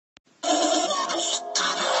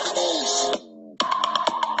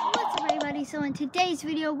So in today's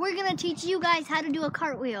video, we're going to teach you guys how to do a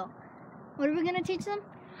cartwheel. What are we going to teach them?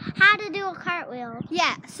 How to do a cartwheel.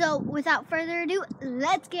 Yeah, so without further ado,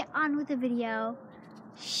 let's get on with the video.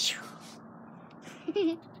 First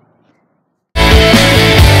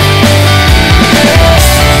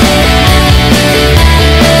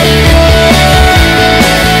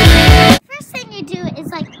thing you do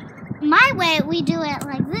is like, my way, we do it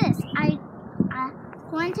like this. I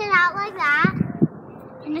point it out like that,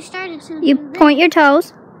 and I started to You point your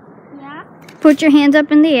toes. Yeah. Put your hands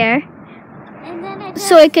up in the air. And then I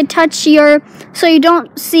So it could touch your, so you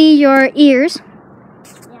don't see your ears.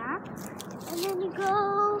 Yeah. And then you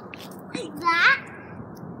go like that.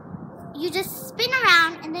 You just spin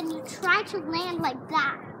around and then you try to land like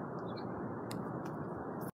that.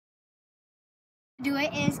 Do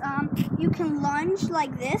it is you can lunge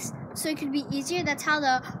like this, so it could be easier. That's how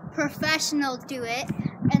the professionals do it.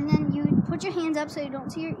 And then you put your hands up so you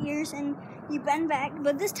don't see your ears, and you bend back.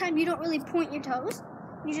 But this time you don't really point your toes.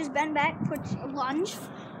 You just bend back, put a lunge,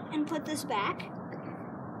 and put this back.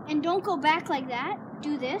 And don't go back like that.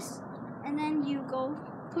 Do this, and then you go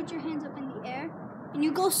put your hands up in the air, and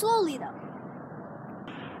you go slowly though.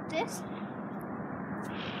 This.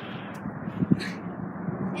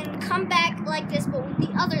 And come back like this, but with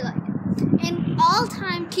the other leg. And all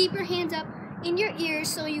time, keep your hands up in your ears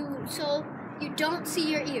so you don't see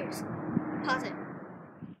your ears. Pause it.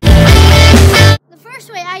 The first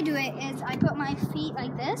way I do it is I put my feet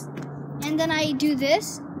like this, and then I do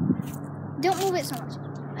this. Don't move it so much.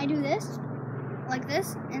 I do this, like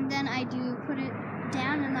this, and then I do put it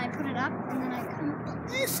down, and I put it up, and then I come up like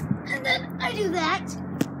this, and then I do that,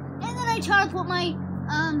 and then I try to put my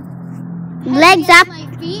Legs up. My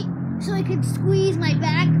feet, so I could squeeze my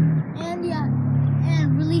back and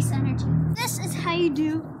release energy. This is how you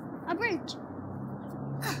do a bridge.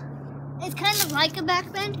 It's kind of like a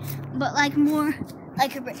back bend, but like more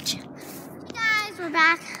like a bridge. Hey guys, we're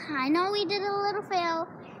back. I know we did a little fail,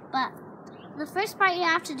 but the first part you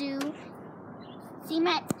have to do, see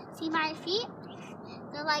my feet?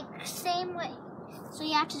 They're like same way. So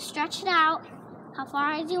you have to stretch it out how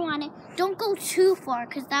far as you want it. Don't go too far,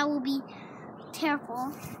 because that will be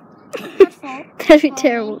terrible. That'd be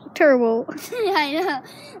terrible. Yeah, I know.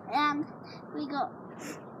 And we go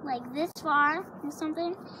like this far or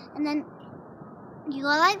something, and then you go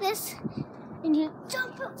like this, and you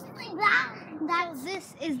jump up like that.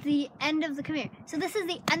 This is the end of the, come here. So this is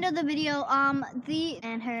the end of the video. And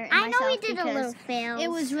her and I know we myself, did a little fail. It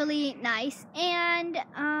was really nice, and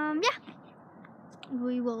yeah,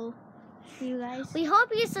 we will see you guys. We hope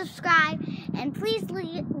you subscribe, and please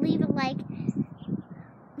leave a like.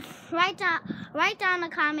 Write down a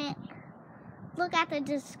comment. Look at the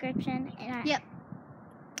description. And yep.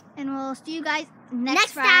 And we'll see you guys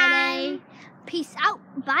next Friday. Time. Peace out.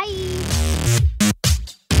 Bye.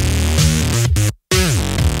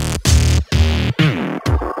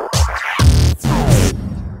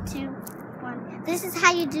 2, 1. This is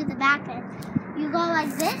how you do the back bend. You go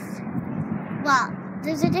like this. Well,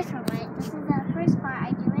 there's a different way. This is the first part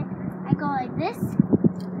I do it. I go like this.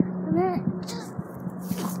 And then just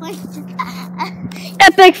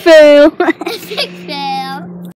Epic fail. Epic fail.